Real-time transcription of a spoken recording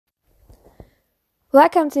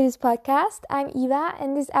Welcome to this podcast. I'm Eva,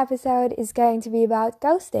 and this episode is going to be about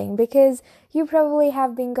ghosting because you probably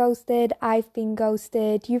have been ghosted, I've been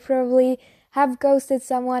ghosted, you probably have ghosted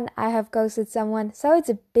someone, I have ghosted someone, so it's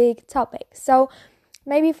a big topic. So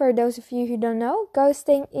maybe for those of you who don't know,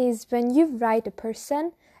 ghosting is when you write a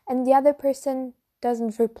person and the other person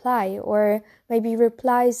doesn't reply, or maybe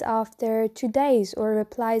replies after 2 days, or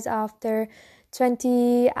replies after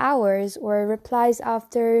 20 hours, or replies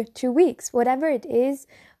after 2 weeks, whatever it is,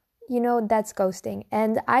 that's ghosting.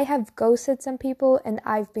 And I have ghosted some people and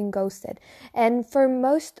I've been ghosted. And for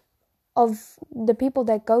most of the people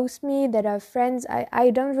that ghost me, that are friends, I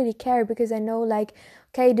don't really care, because I know,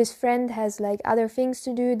 okay, this friend has other things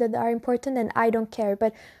to do that are important and I don't care.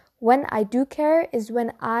 But when I do care is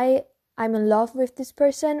when I'm in love with this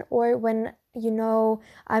person, or when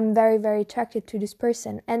I'm very, very attracted to this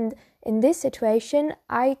person. And in this situation,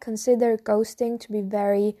 I consider ghosting to be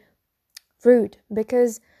very rude,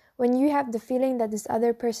 because when you have the feeling that this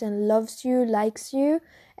other person loves you, likes you,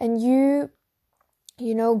 and you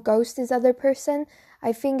ghost this other person,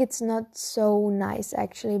 I think it's not so nice,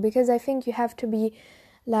 actually, because I think you have to be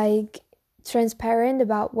transparent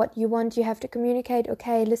about what you want. You have to communicate,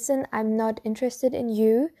 okay, listen, I'm not interested in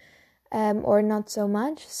you, or not so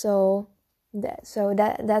much, so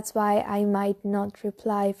that's why I might not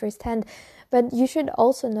reply firsthand. But you should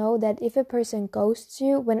also know that if a person ghosts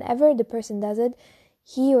you, whenever the person does it,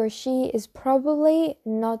 he or she is probably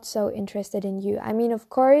not so interested in you. I mean, of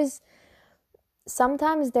course,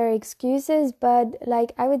 sometimes there are excuses, but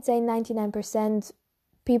I would say 99%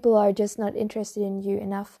 people are just not interested in you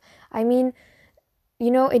enough. I mean,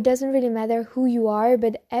 it doesn't really matter who you are,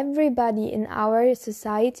 but everybody in our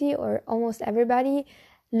society, or almost everybody,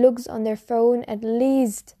 looks on their phone at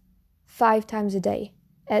least 5 times a day.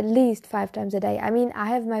 At least 5 times a day. I mean, I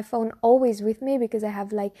have my phone always with me because I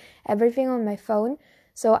have everything on my phone.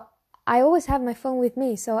 So I always have my phone with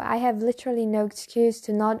me. So I have literally no excuse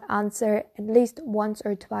to not answer at least once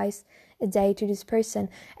or twice a day to this person.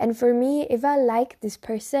 And for me, if I like this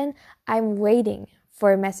person, I'm waiting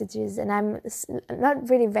for messages, and I'm not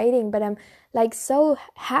really waiting, but I'm so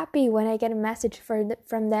happy when I get a message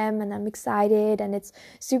from them, and I'm excited, and it's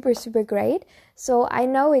super, super great. So I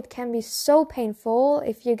know it can be so painful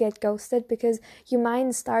if you get ghosted, because your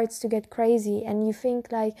mind starts to get crazy and you think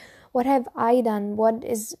what have I done? What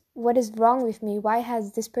is wrong with me? Why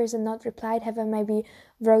has this person not replied? Have I maybe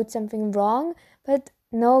wrote something wrong? But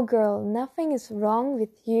no, girl, nothing is wrong with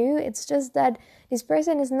you. It's just that this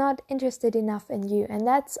person is not interested enough in you, and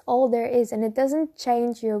that's all there is. And it doesn't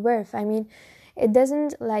change your worth. I mean, it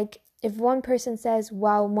doesn't, if one person says,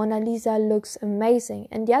 wow, Mona Lisa looks amazing,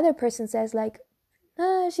 and the other person says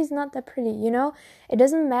she's not that pretty, it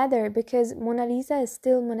doesn't matter, because Mona Lisa is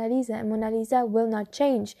still Mona Lisa, and Mona Lisa will not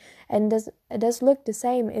change, and it does look the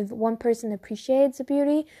same if one person appreciates the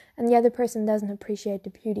beauty and the other person doesn't appreciate the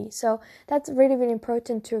beauty. So that's really, really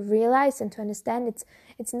important to realize and to understand.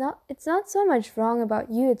 It's not so much wrong about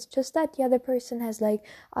you. It's just that the other person has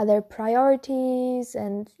other priorities,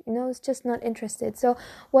 and it's just not interested. So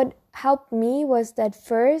what helped me was that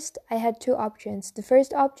first I had 2 options. The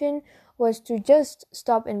first option was to just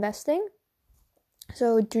stop investing.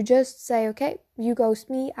 So to just say, okay, you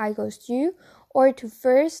ghost me, I ghost you. Or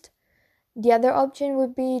the other option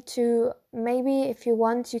would be to, maybe if you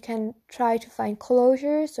want, you can try to find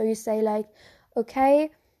closure. So you say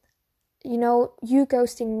okay, you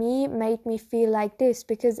ghosting me made me feel like this,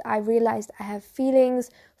 because I realized I have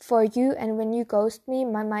feelings for you, and when you ghost me,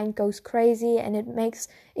 my mind goes crazy, and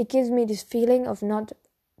it gives me this feeling of not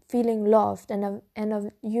feeling loved, and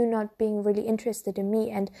of you not being really interested in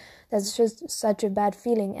me, and that's just such a bad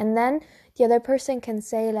feeling. And then the other person can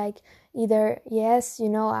say either, yes,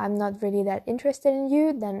 I'm not really that interested in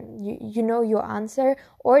you, then you know your answer,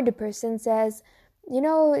 or the person says,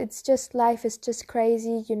 it's just, life is just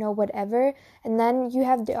crazy, whatever. And then you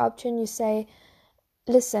have the option, you say,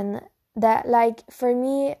 listen, that for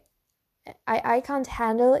me, I can't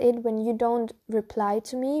handle it when you don't reply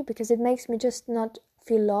to me, because it makes me just not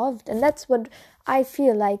feel loved. And that's what I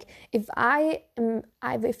feel like. If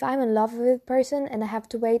if I'm in love with a person and I have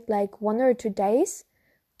to wait 1 or 2 days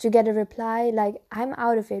to get a reply, I'm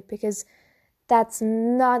out of it, because that's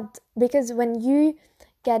not, because when you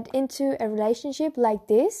get into a relationship like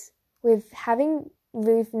this, with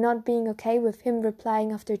not being okay with him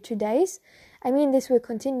replying after 2 days, I mean, this will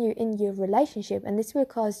continue in your relationship, and this will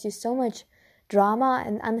cause you so much drama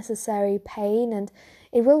and unnecessary pain, and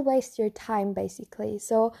it will waste your time, basically.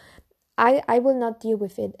 So I will not deal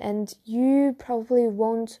with it, and you probably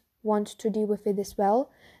won't want to deal with it as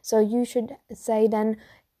well. So you should say then,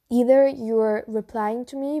 either you're replying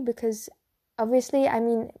to me because obviously, I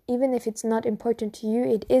mean, even if it's not important to you,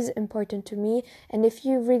 it is important to me. And if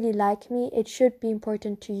you really like me, it should be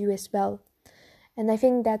important to you as well. And I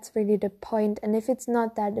think that's really the point. And if it's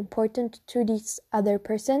not that important to this other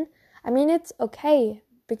person, I mean, it's okay.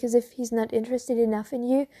 Because if he's not interested enough in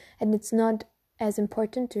you and it's not as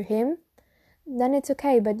important to him, then it's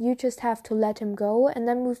okay. But you just have to let him go and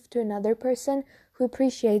then move to another person who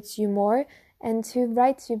appreciates you more and who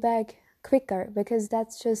writes you back quicker, because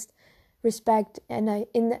that's just respect and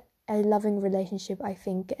in a loving relationship, I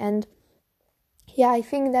think. And yeah, I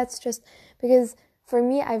think that's just because for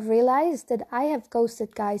me, I've realized that I have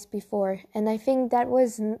ghosted guys before, and I think that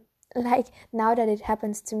was like, now that it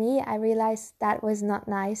happens to me, I realize that was not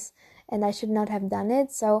nice and I should not have done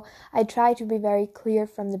it. So I try to be very clear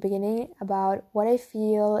from the beginning about what I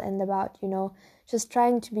feel and about, just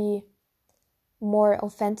trying to be more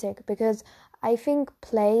authentic, because I think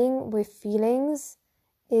playing with feelings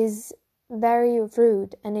is very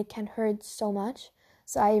rude and it can hurt so much.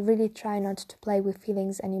 So I really try not to play with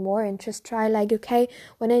feelings anymore and just try like, okay,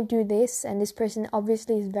 when I do this and this person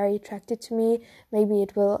obviously is very attracted to me, maybe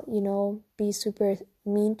it will, be super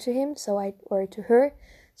mean to him, or to her.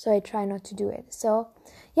 So I try not to do it. So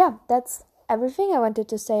yeah, that's everything I wanted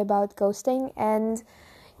to say about ghosting. And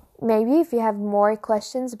maybe if you have more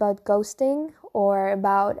questions about ghosting or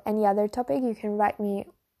about any other topic, you can write me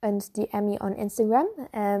and DM me on Instagram.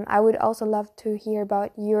 I would also love to hear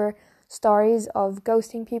about your stories of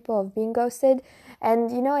ghosting people, of being ghosted.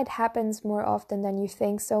 And it happens more often than you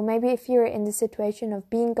think. So maybe if you're in the situation of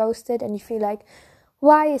being ghosted and you feel like,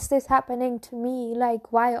 why is this happening to me?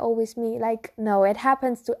 Like, why always me? Like, no, it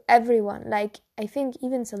happens to everyone. Like, I think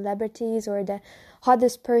even celebrities or the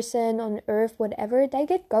hottest person on earth, whatever, they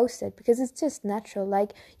get ghosted because it's just natural.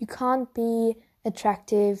 Like, you can't be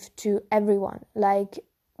attractive to everyone. Like,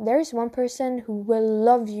 there's one person who will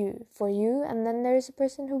love you for you, and then there's a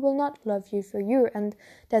person who will not love you for you, and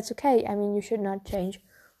that's okay. I mean, you should not change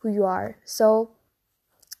who you are. So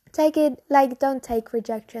take it, like, don't take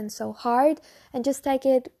rejection so hard, and just take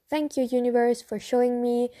it, thank you, universe, for showing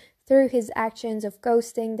me through his actions of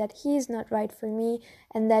ghosting that he is not right for me,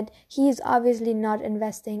 and that he is obviously not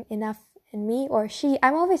investing enough in me, or she.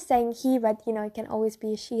 I'm always saying he, but it can always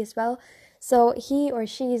be a she as well. So he or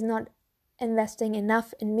she is not investing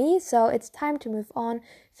enough in me, so it's time to move on.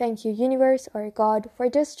 Thank you, universe or God, for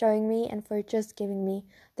just showing me and for just giving me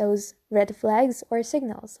those red flags or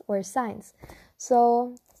signals or signs.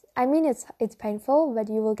 So I mean, it's painful, but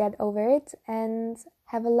you will get over it, and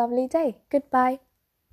have a lovely day. Goodbye.